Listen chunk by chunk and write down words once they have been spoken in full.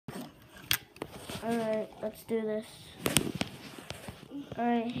Alright, let's do this.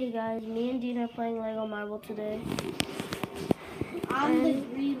 Alright, hey guys, me and Dean are playing Lego Marvel today. I'm the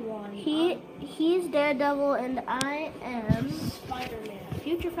green one. He's Daredevil and I am Spider-Man.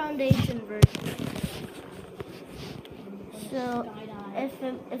 Future Foundation version. So,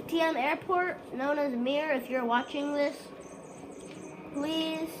 if TM Airport, known as Mir, if you're watching this,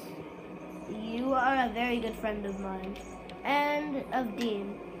 please, you are a very good friend of mine. And of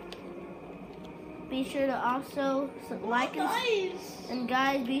Dean. Be sure to also like and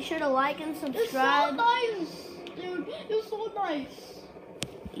guys, be sure to like and subscribe. It's so nice, dude. You're so nice.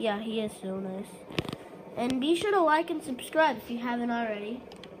 Yeah, he is so nice. And be sure to like and subscribe if you haven't already.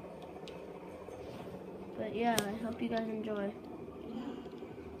 But yeah, I hope you guys enjoy.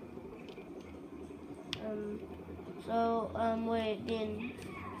 Wait, Dean.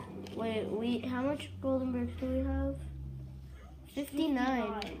 Wait, how much golden bricks do we have?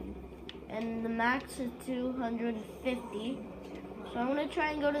 59. And the max is 250. So I'm gonna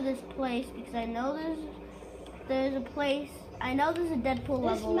try and go to this place because I know there's a place. I know there's a Deadpool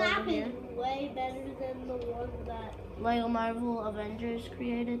level over here. This map is way better than the one that Lego Marvel Avengers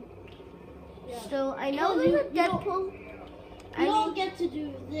created. Yeah. So I know there's a Deadpool. You don't get to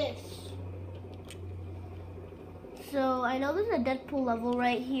do this. So I know there's a Deadpool level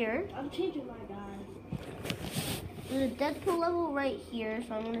right here. I'm changing my guy. There's a Deadpool level right here,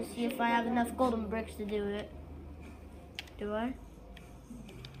 so I'm gonna see if I have enough golden bricks to do it. Do I?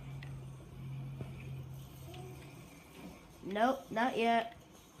 Nope, not yet.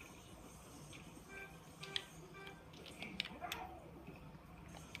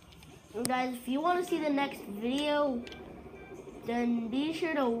 And guys, if you want to see the next video, then be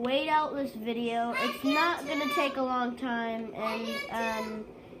sure to wait out this video. It's not gonna take a long time, and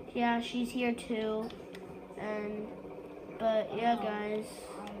yeah, she's here too, but yeah, guys.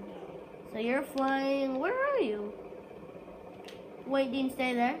 So you're flying. Where are you? Wait, Dean,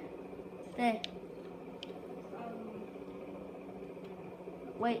 stay there. Stay.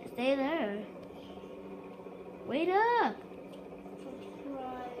 Wait, stay there. Wait up.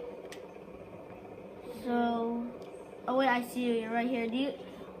 So, oh wait, I see you. You're right here.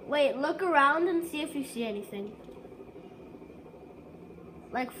 Wait, look around and see if you see anything.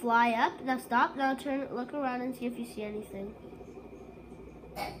 Like fly up. Now stop. Now look around and see if you see anything.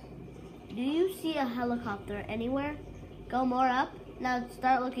 Do you see a helicopter anywhere? Go more up. Now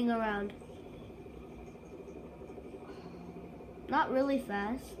start looking around. Not really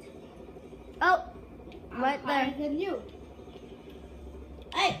fast. Oh, right there. Higher than you.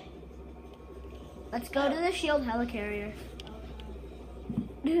 Hey. Let's go to the shield helicarrier.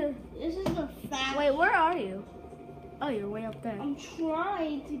 This is the fact. Wait, where are you? Oh, you're way up there. I'm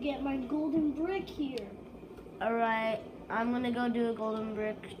trying to get my golden brick here. Alright, I'm gonna go do a golden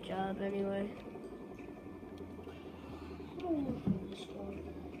brick job anyway.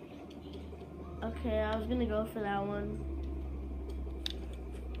 Okay, I was gonna go for that one.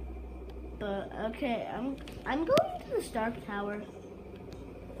 But okay, I'm going to the Stark Tower.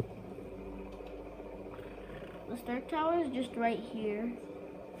 The Stark Tower is just right here.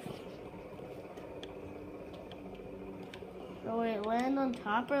 Oh wait, land on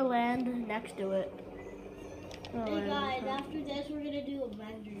top or land next to it? Oh, hey guys, after this we're gonna do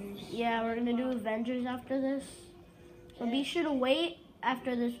Avengers. Yeah, we're gonna do Avengers after this. So be sure to wait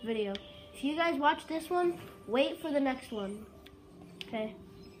after this video. If you guys watch this one, wait for the next one. Okay.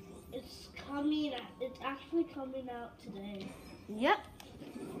 It's actually coming out today. Yep.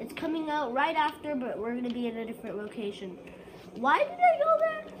 It's coming out right after, but we're gonna be in a different location. Why did I go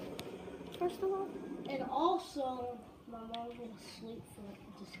there? First of all. And also, my mom's gonna sleep for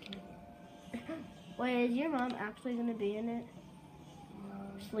this game. Wait, is your mom actually gonna be in it? No.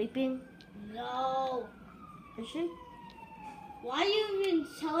 Sleeping? No. Is she? Why are you even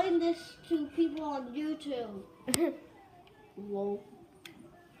telling this to people on YouTube? Whoa.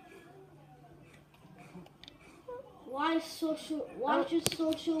 Why should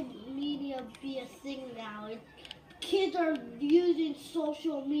social media be a thing now? Kids are using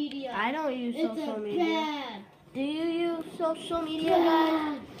social media. I don't use social media. Bad. Do you use social media,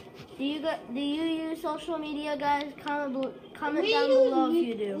 guys? Do you use social media, guys? Comment down below if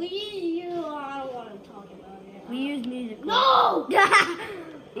you do. I don't want to talk about it. We use Musical.ly. No.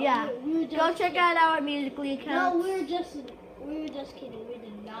 Yeah. Go check out our Musical.ly account. No, we were just kidding. We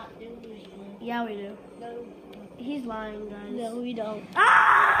did not do Musical.ly. Yeah, we do. No. He's lying, guys. No, we don't.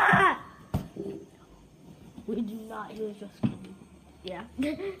 Ah! We do not. He was just kidding. Yeah.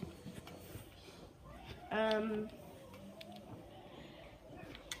 I'm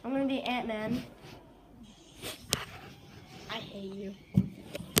gonna be Ant-Man. I hate you.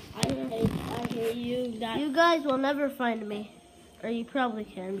 I hate You guys will never find me. Or you probably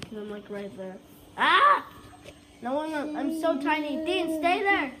can because I'm like right there. Ah! No one, I'm so tiny. Dean, stay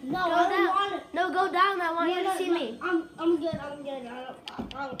there. No, go I don't down. want it. No, go down. I want you to see me. I'm good. I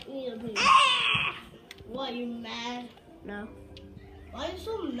don't need a baby. What, you mad? No. Why are you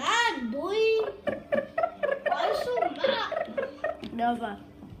so mad, boy? Why are you so mad? Nova.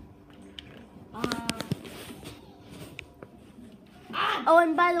 Oh,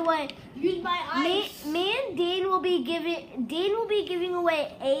 and by the way, use my ice. Me and Dean will be giving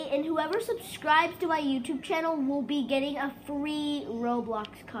away 8, and whoever subscribes to my YouTube channel will be getting a free Roblox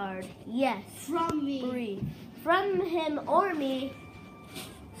card. Yes. From me. Free. From him or me.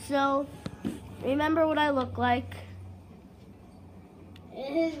 So, remember what I look like.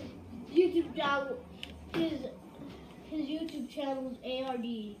 His YouTube channel, his YouTube channel is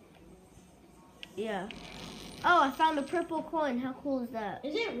ARD. Yeah. Oh, I found a purple coin. How cool is that?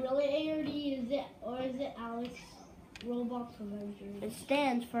 Is it really ARD? Is it Alex Roblox Adventures? It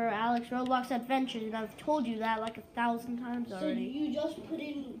stands for Alex Roblox Adventures, and I've told you that like 1,000 times already. So you just put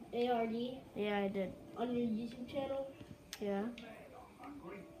in ARD? Yeah, I did. On your YouTube channel? Yeah.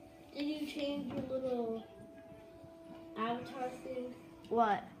 Did you change your little avatar thing?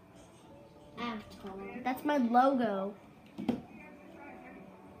 What? Avatar. That's my logo.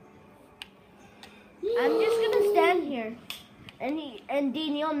 I'm just gonna stand here, and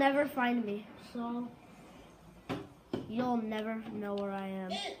Dean, you'll never find me. So you'll never know where I am.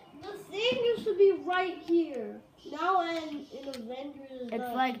 The thing used to be right here. Now in Avengers,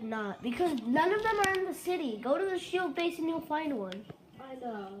 it's like not because none of them are in the city. Go to the shield base and you'll find one. I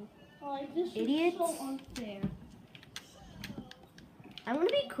know. Like this Idiots. is so unfair. I'm gonna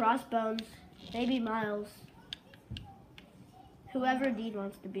be Crossbones, maybe Miles, whoever Dean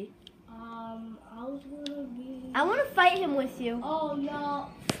wants to be. I was gonna be. I want to fight him with you. Oh no.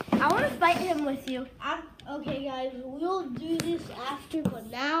 I want to fight him with you. Okay, guys, we'll do this after,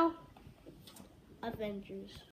 but now, Avengers.